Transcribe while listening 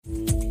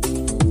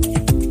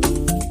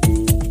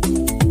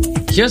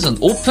Here's an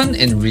open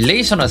and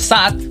relational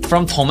thought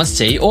from Thomas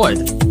J. Oord.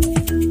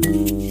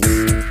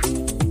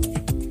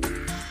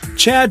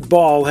 Chad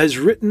Ball has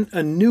written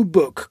a new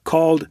book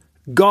called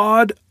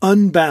God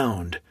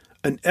Unbound,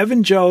 an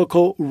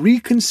evangelical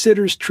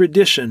reconsiders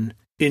tradition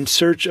in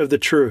search of the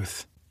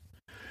truth.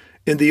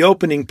 In the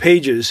opening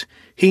pages,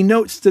 he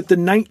notes that the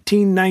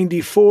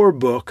 1994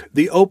 book,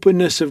 The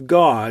Openness of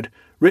God,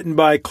 written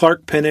by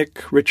Clark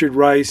Pinnock, Richard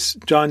Rice,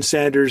 John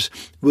Sanders,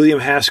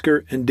 William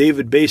Hasker, and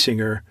David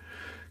Basinger,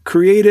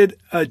 created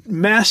a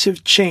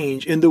massive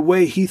change in the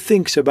way he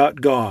thinks about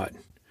God.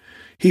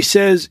 He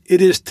says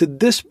it is to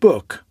this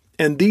book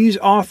and these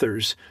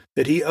authors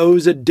that he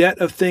owes a debt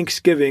of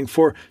thanksgiving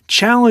for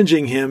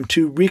challenging him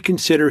to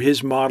reconsider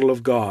his model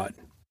of God.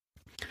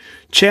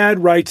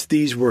 Chad writes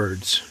these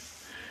words,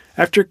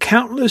 "After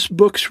countless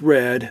books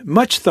read,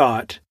 much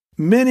thought,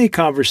 many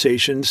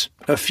conversations,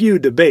 a few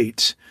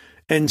debates,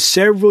 and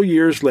several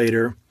years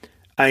later,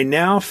 I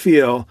now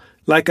feel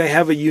like I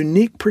have a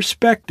unique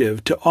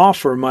perspective to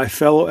offer my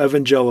fellow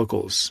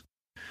evangelicals.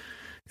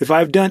 If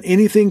I've done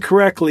anything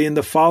correctly in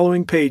the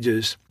following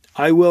pages,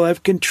 I will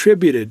have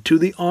contributed to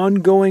the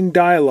ongoing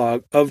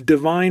dialogue of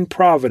divine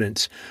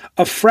providence,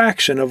 a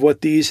fraction of what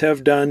these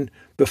have done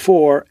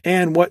before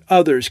and what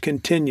others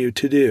continue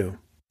to do."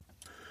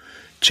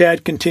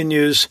 Chad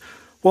continues,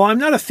 "While I'm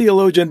not a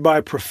theologian by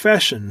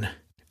profession,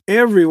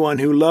 everyone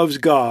who loves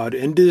God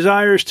and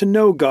desires to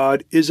know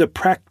God is a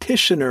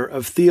practitioner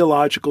of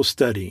theological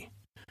study.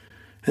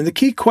 And the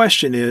key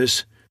question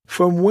is,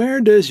 from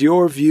where does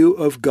your view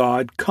of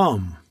God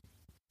come?"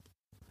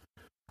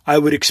 I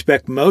would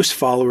expect most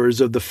followers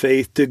of the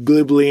faith to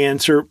glibly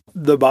answer,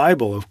 the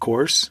Bible, of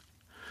course.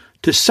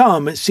 To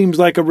some, it seems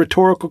like a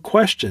rhetorical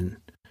question.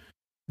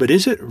 But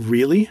is it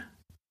really?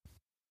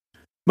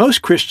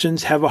 Most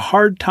Christians have a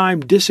hard time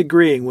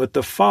disagreeing with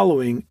the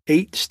following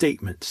 8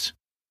 statements.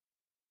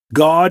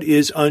 God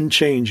is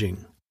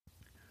unchanging.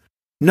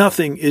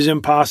 Nothing is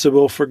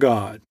impossible for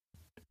God.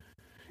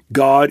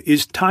 God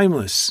is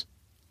timeless.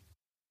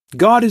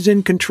 God is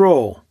in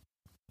control.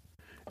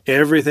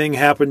 Everything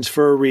happens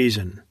for a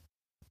reason.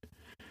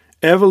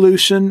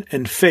 Evolution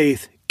and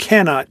faith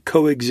cannot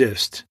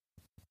coexist.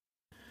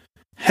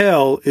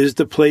 Hell is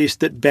the place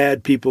that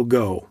bad people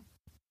go.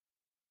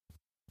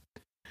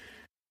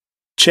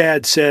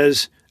 Chad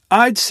says,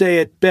 I'd say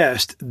at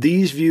best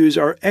these views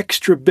are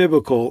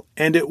extra-biblical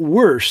and at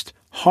worst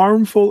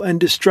harmful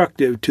and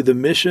destructive to the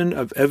mission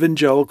of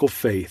evangelical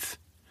faith.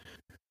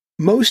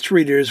 Most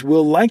readers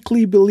will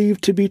likely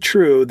believe to be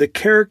true the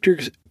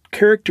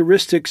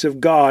characteristics of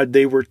God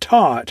they were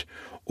taught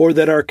or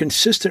that are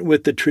consistent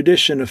with the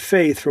tradition of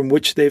faith from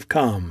which they've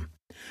come.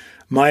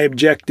 My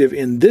objective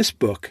in this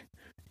book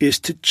is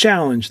to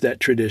challenge that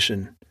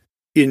tradition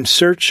in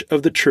search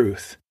of the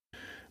truth.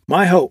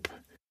 My hope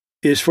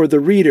is for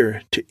the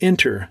reader to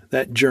enter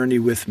that journey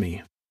with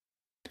me.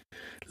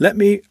 Let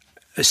me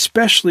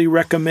especially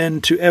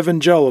recommend to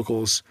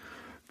evangelicals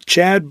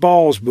Chad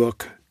Ball's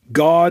book,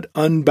 God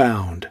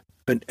Unbound,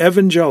 an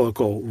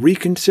evangelical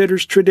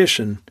reconsiders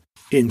tradition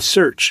in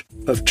search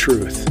of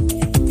truth.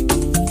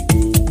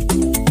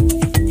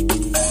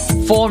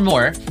 For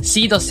more,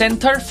 see the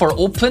Center for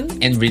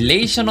Open and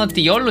Relational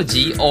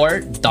Theology or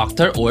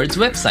Dr. Oord's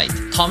website,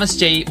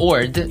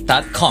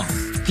 thomasjoord.com.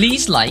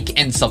 Please like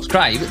and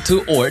subscribe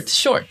to Oord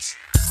Shorts.